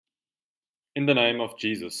In the name of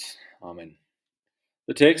Jesus. Amen.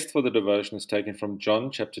 The text for the devotion is taken from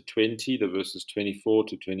John chapter 20, the verses 24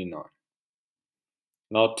 to 29.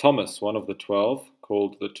 Now Thomas, one of the 12,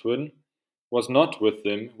 called the twin, was not with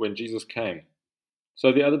them when Jesus came.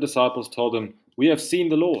 So the other disciples told him, "We have seen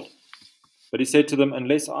the Lord." But he said to them,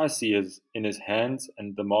 "Unless I see in his hands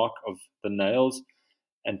and the mark of the nails,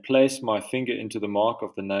 and place my finger into the mark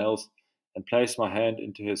of the nails, and place my hand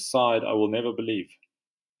into his side, I will never believe."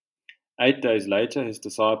 8 days later, his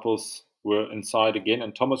disciples were inside again,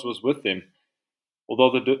 and Thomas was with them.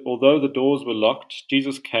 Although the doors were locked,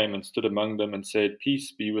 Jesus came and stood among them and said,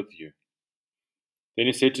 "Peace be with you." Then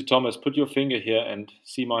he said to Thomas, "Put your finger here and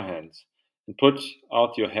see my hands, and put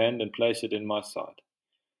out your hand and place it in my side.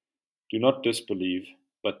 Do not disbelieve,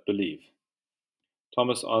 but believe."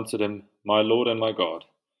 Thomas answered him, "My Lord and my God."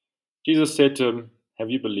 Jesus said to him,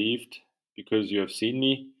 "Have you believed because you have seen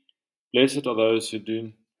me? Blessed are those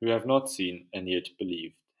who have not seen and yet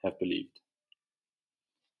have believed.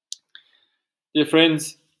 Dear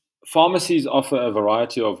friends, pharmacies offer a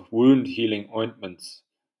variety of wound healing ointments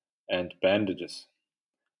and bandages.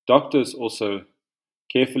 Doctors also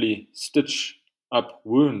carefully stitch up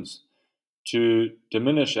wounds to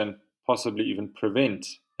diminish and possibly even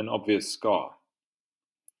prevent an obvious scar.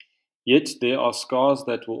 Yet there are scars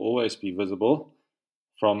that will always be visible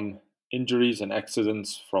from injuries and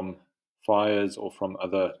accidents, from fires, or from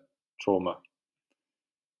other trauma.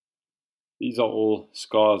 These are all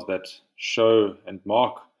scars that show and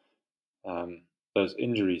mark those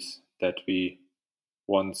injuries that we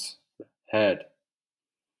once had.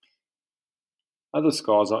 Other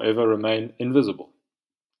scars, however, remain invisible.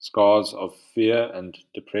 Scars of fear and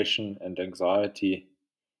depression and anxiety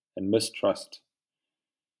and mistrust.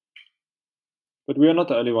 But we are not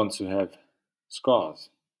the only ones who have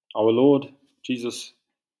scars. Our Lord Jesus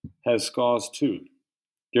has scars too.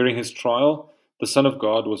 During his trial, the Son of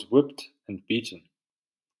God was whipped and beaten.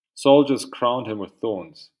 Soldiers crowned him with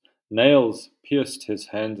thorns. Nails pierced his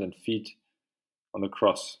hands and feet on the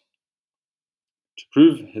cross. To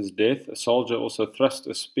prove his death, a soldier also thrust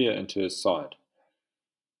a spear into his side.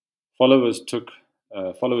 Followers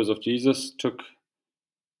of Jesus took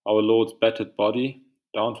our Lord's battered body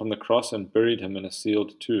down from the cross and buried him in a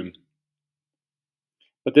sealed tomb.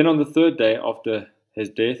 But then on the third day after his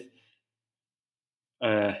death,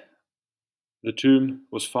 the tomb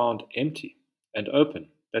was found empty and open.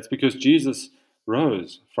 That's because Jesus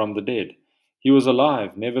rose from the dead. He was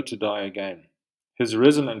alive, never to die again. His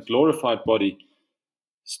risen and glorified body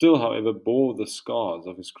still, however, bore the scars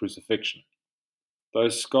of his crucifixion.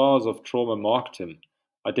 Those scars of trauma marked him,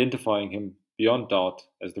 identifying him beyond doubt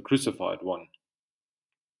as the crucified one.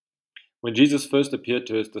 When Jesus first appeared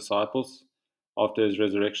to his disciples after his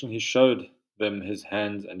resurrection, he showed them his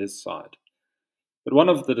hands and his side. But one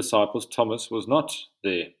of the disciples, Thomas, was not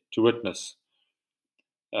there to witness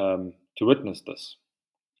this.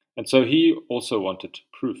 And so he also wanted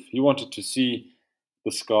proof. He wanted to see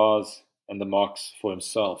the scars and the marks for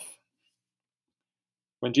himself.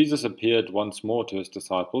 When Jesus appeared once more to his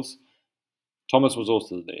disciples, Thomas was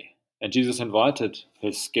also there. And Jesus invited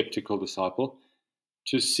his skeptical disciple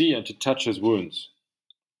to see and to touch his wounds.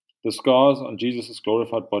 The scars on Jesus'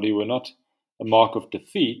 glorified body were not a mark of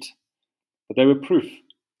defeat, but they were proof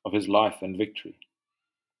of his life and victory.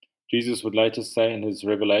 Jesus would later say in his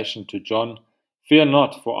revelation to John, "Fear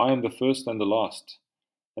not, for I am the first and the last,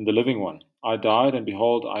 and the living one. I died, and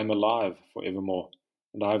behold, I am alive forevermore,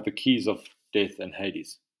 and I have the keys of death and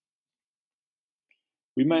Hades."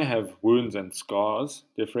 We may have wounds and scars,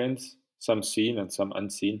 dear friends, some seen and some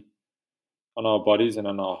unseen, on our bodies and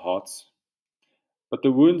on our hearts. But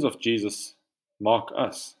the wounds of Jesus mark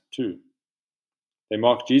us too. They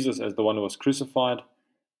mark Jesus as the one who was crucified,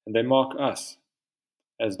 and they mark us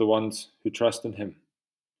as the ones who trust in him.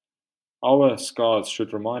 Our scars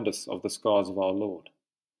should remind us of the scars of our Lord.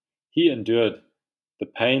 He endured the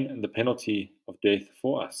pain and the penalty of death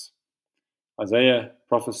for us. Isaiah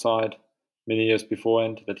prophesied many years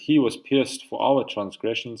beforehand that he was pierced for our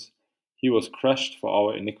transgressions, he was crushed for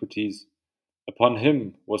our iniquities. Upon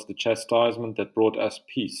him was the chastisement that brought us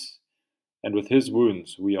peace, and with his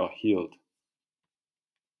wounds we are healed.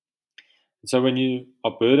 And so when you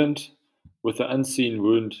are burdened with the unseen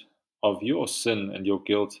wound of your sin and your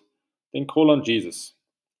guilt, then call on Jesus,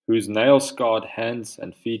 whose nail-scarred hands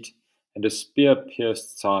and feet and a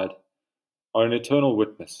spear-pierced side are an eternal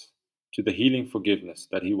witness to the healing forgiveness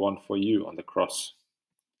that he won for you on the cross.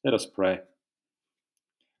 Let us pray.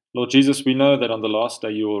 Lord Jesus, we know that on the last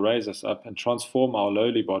day you will raise us up and transform our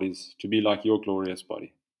lowly bodies to be like your glorious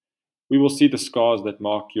body. We will see the scars that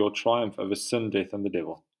mark your triumph over sin, death, and the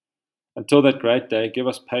devil. Until that great day, give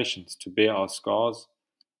us patience to bear our scars.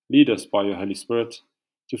 Lead us by your Holy Spirit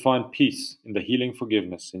to find peace in the healing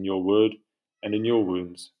forgiveness in your word and in your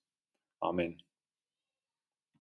wounds. Amen.